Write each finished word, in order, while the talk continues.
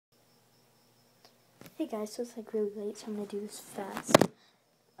Hey guys, so it's like really late, so I'm gonna do this fast.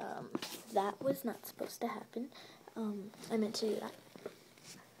 That was not supposed to happen. I meant to do that.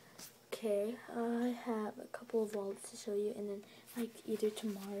 Okay, I have a couple of wallets to show you, and then like either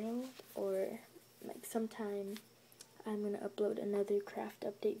tomorrow or like sometime I'm gonna upload another craft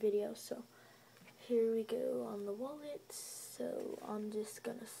update video. So here we go on the wallets. So I'm just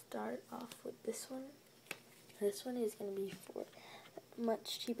gonna start off with this one. This one is gonna be for a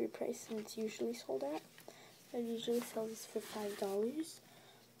much cheaper price than it's usually sold at. It usually sells this for $5,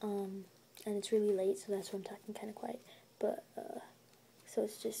 and it's really late, so that's why I'm talking kind of quiet. But so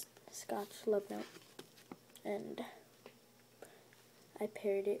it's just Scotch Love Note, and I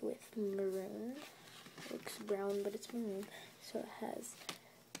paired it with maroon. It looks brown, but it's maroon. So it has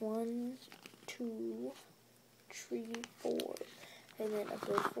 1, 2, 3, 4, and then a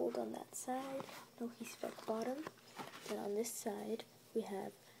billfold on that side. No He-Spec bottom. Then on this side we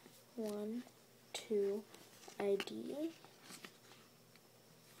have 1, 2. ID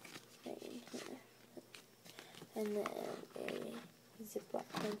right in here, and then a Ziploc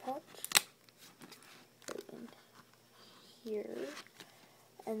coin pouch right in here,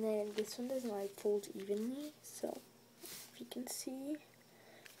 and then this one doesn't like fold evenly, so if you can see,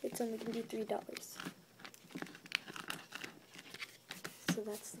 it's only going to be $3. So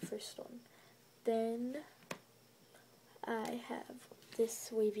that's the first one. Then I have this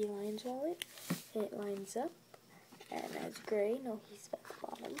Wavy Lines wallet. It lines up and has gray, no He-Spec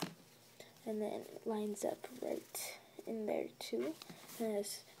bottom, and then it lines up right in there too. And it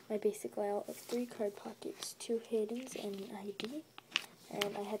has my basic layout of 3 card pockets, 2 hiddens, and an ID.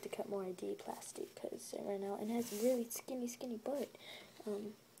 And I had to cut more ID plastic because I ran out, and it has really skinny butt.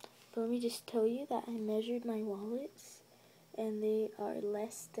 But let me just tell you that I measured my wallets, and they are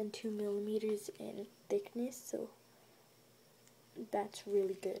less than 2 millimeters in thickness, so that's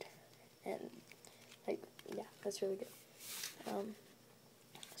really good. And like, yeah, that's really good.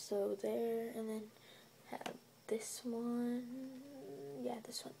 So there, and then have this one. Yeah,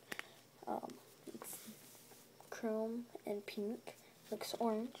 this one. It's chrome and pink. Looks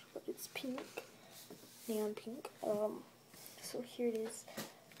orange, but it's pink, neon pink. So here it is.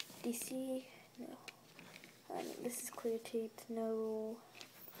 DC. No. This is clear taped. No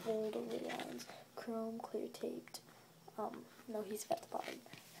fold over lines. Chrome, clear taped. No He-Spec bottom.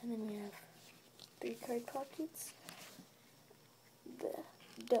 And then we have 3 card pockets, the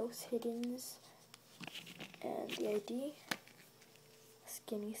dose hiddens, and the ID.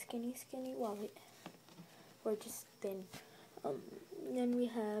 Skinny wallet, or just thin. Then we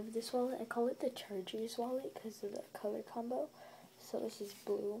have this wallet. I call it the Chargers wallet because of the color combo. So this is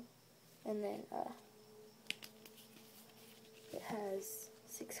blue, and then it has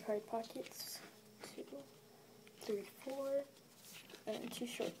 6 card pockets, 2, 3, 4. And 2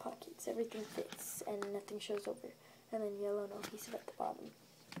 short pockets. Everything fits and nothing shows over. And then yellow, no He-Spec at the bottom.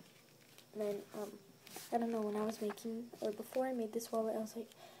 And then I don't know, when I was making, or before I made this wallet, I was like,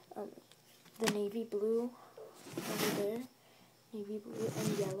 the navy blue over there, navy blue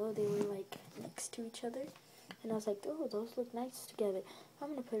and yellow, they were like next to each other. And I was like, oh, those look nice together. I'm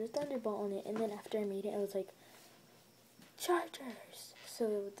gonna put a Thunderbolt on it. And then after I made it, I was like, Chargers.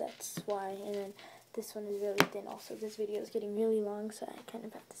 So that's why. And then this one is really thin also. This video is getting really long, so I kind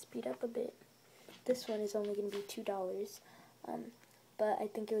of have to speed up a bit. This one is only going to be $2, but I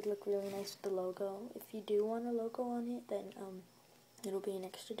think it would look really nice with the logo. If you do want a logo on it, then it'll be an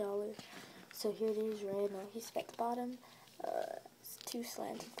extra $1. So here it is, red, no He-Spec bottom, 2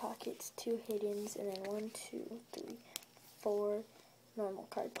 slanted pockets, 2 hiddens, and then 1, 2, 3, 4 normal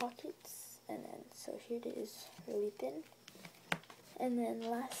card pockets. And then, so here it is, really thin. And then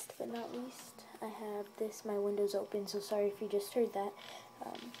last but not least, I have this, my window's open, so sorry if you just heard that.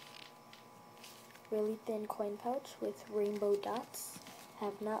 Really thin coin pouch with rainbow dots.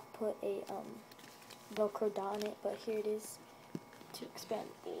 Have not put a Velcro dot on it, but here it is. 2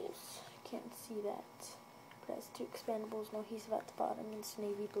 expandables. Can't see that. But it has 2 expandables, no He-Spec at the bottom, and it's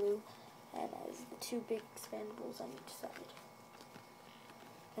navy blue. And it has the 2 big expandables on each side.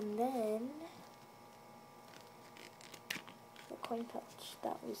 And then coin pouch.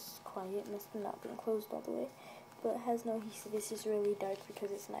 That was quiet, must have not been closed all the way, but it has no He-Spec. This is really dark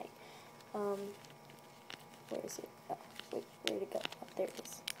because it's night. Where is it? Oh, wait, where'd it go? Oh, there it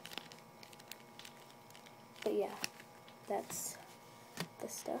is. But yeah, that's the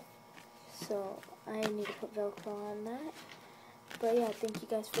stuff. So I need to put Velcro on that. But yeah, thank you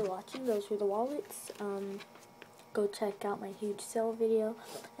guys for watching. Those were the wallets. Go check out my huge sale video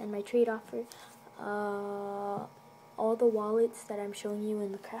and my trade offer. All the wallets that I'm showing you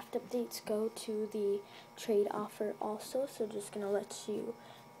in the craft updates go to the trade offer also, so just gonna let you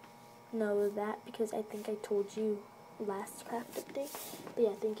know that because I think I told you last craft update. But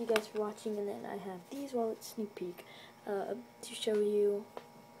yeah, thank you guys for watching, and then I have these wallets sneak peek to show you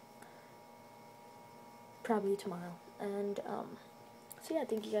probably tomorrow. And so yeah,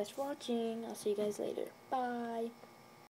 thank you guys for watching. I'll see you guys later. Bye.